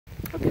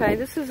Okay,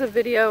 this is a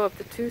video of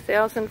the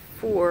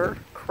 2004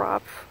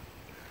 crop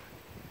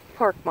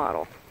park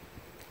model.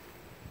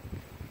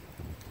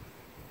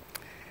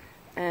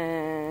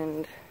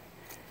 And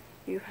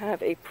you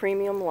have a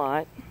premium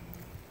lot.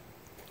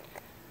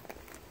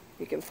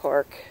 You can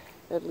park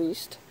at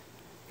least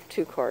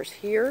 2 cars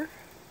here.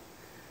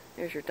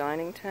 There's your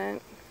dining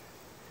tent.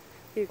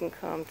 You can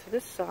come to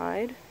this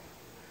side.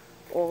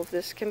 All of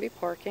this can be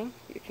parking.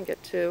 You can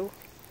get 2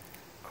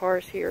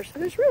 cars here. So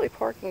there's really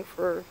parking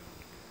for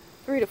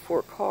 3 to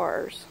 4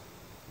 cars.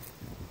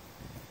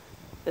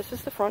 This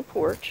is the front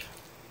porch.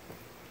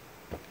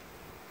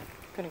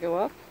 Going to go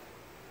up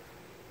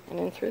and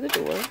in through the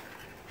door.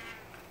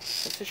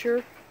 This is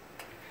your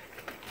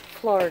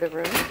Florida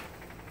room.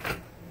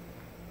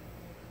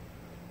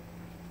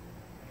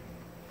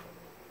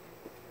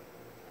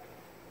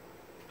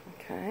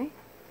 Okay.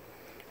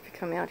 If you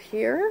come out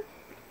here,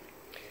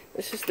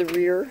 this is the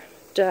rear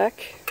deck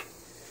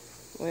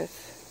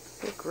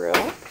with the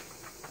grill.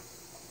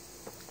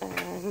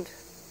 And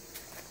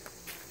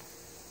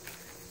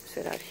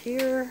sit out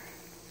here,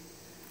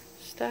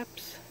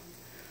 steps.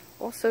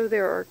 Also,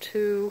 there are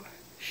 2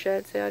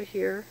 sheds out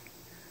here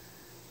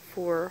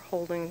for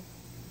holding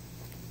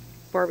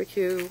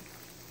barbecue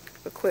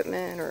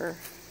equipment or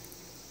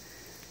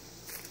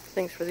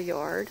things for the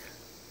yard.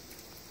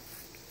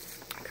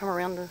 Come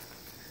around the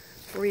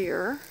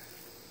rear,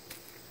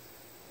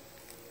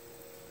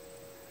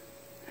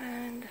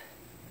 and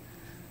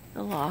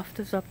the loft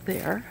is up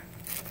there.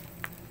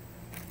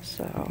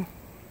 So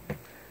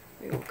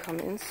we will come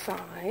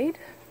inside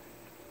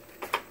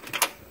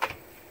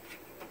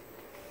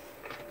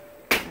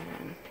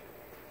and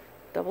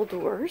double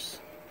doors.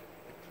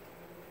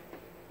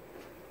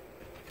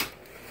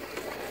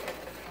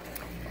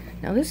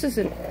 Now this is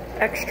an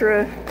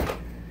extra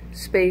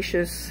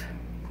spacious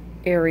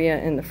area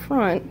in the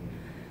front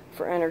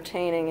for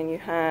entertaining, and you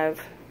have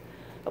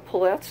a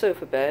pull-out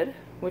sofa bed,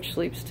 which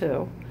sleeps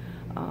 2.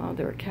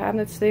 There are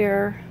cabinets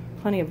there,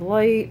 plenty of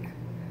light,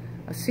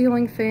 a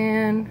ceiling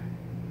fan,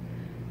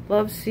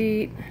 love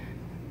seat.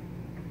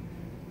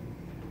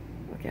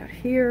 Look out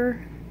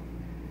here.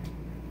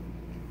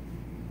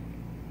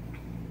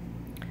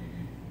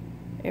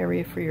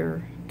 Area for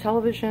your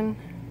television,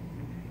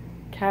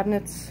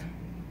 cabinets,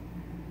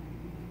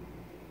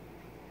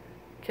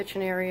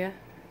 kitchen area,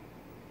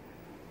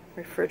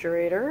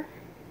 refrigerator,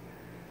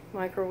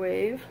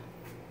 microwave,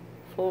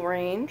 full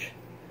range,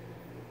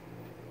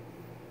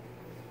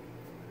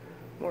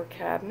 more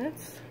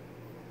cabinets,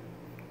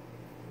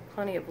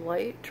 plenty of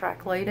light,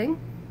 track lighting,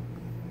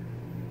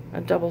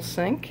 a double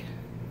sink,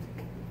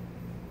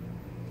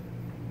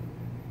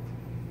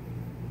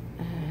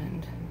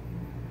 and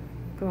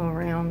go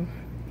around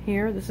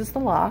here. This is the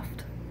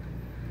loft,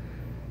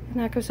 and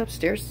that goes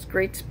upstairs. It's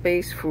great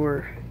space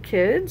for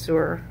kids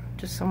or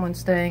just someone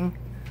staying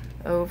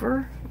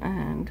over,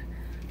 and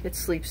it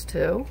sleeps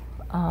 2.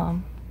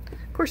 Of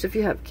course, if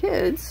you have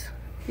kids,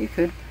 you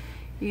could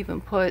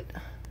even put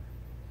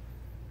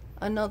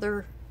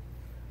another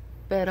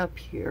bed up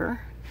here.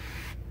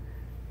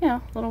 Yeah,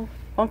 little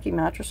funky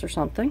mattress or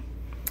something.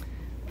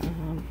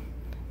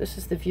 This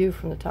is the view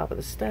from the top of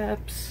the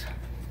steps.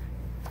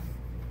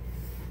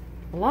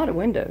 A lot of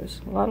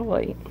windows, a lot of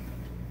light.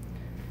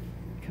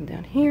 Come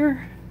down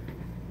here.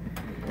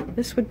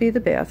 This would be the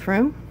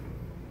bathroom.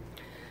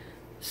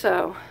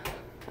 So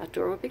that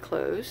door would be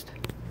closed.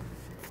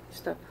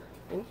 Step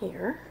in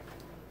here.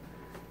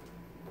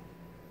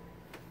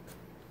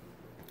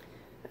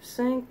 A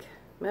sink,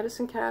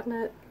 medicine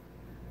cabinet,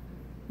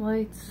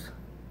 lights,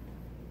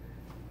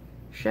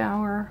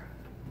 shower,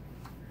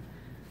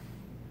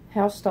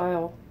 house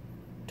style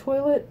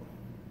toilet,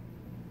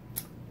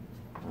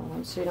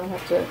 so you don't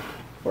have to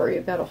worry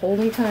about a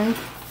holding tank,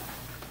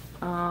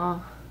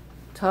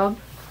 tub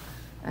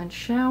and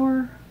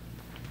shower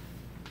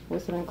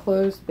with an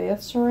enclosed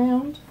bath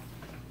surround.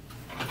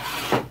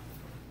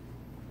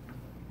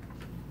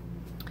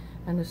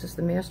 And this is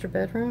the master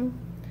bedroom,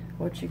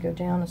 which you go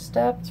down a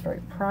step. It's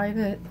very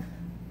private,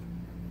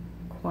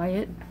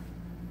 quiet.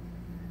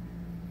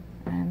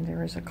 And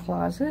there is a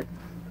closet,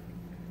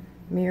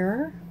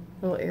 mirror,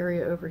 little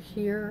area over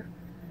here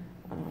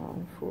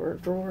for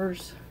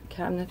drawers,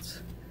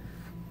 cabinets.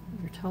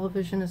 Your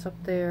television is up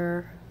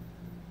there,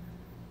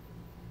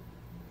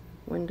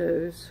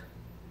 windows,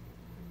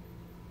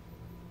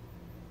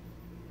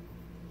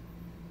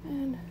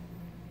 and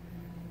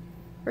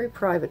very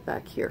private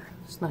back here.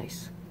 It's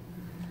nice.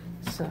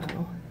 So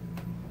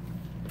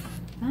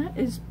that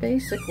is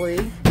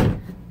basically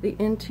the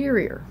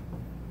interior.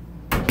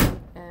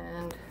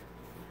 And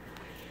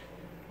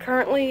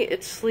currently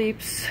it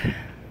sleeps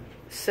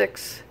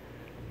 6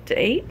 to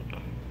 8,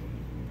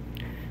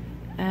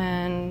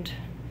 and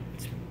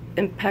it's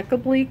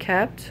impeccably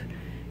kept,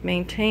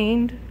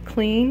 maintained,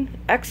 clean,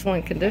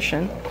 excellent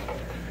condition.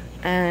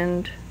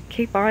 And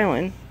Cape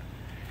Island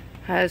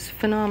has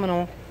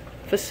phenomenal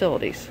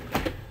facilities.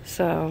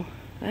 So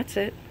that's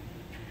it.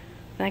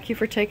 Thank you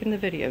for taking the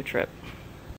video trip.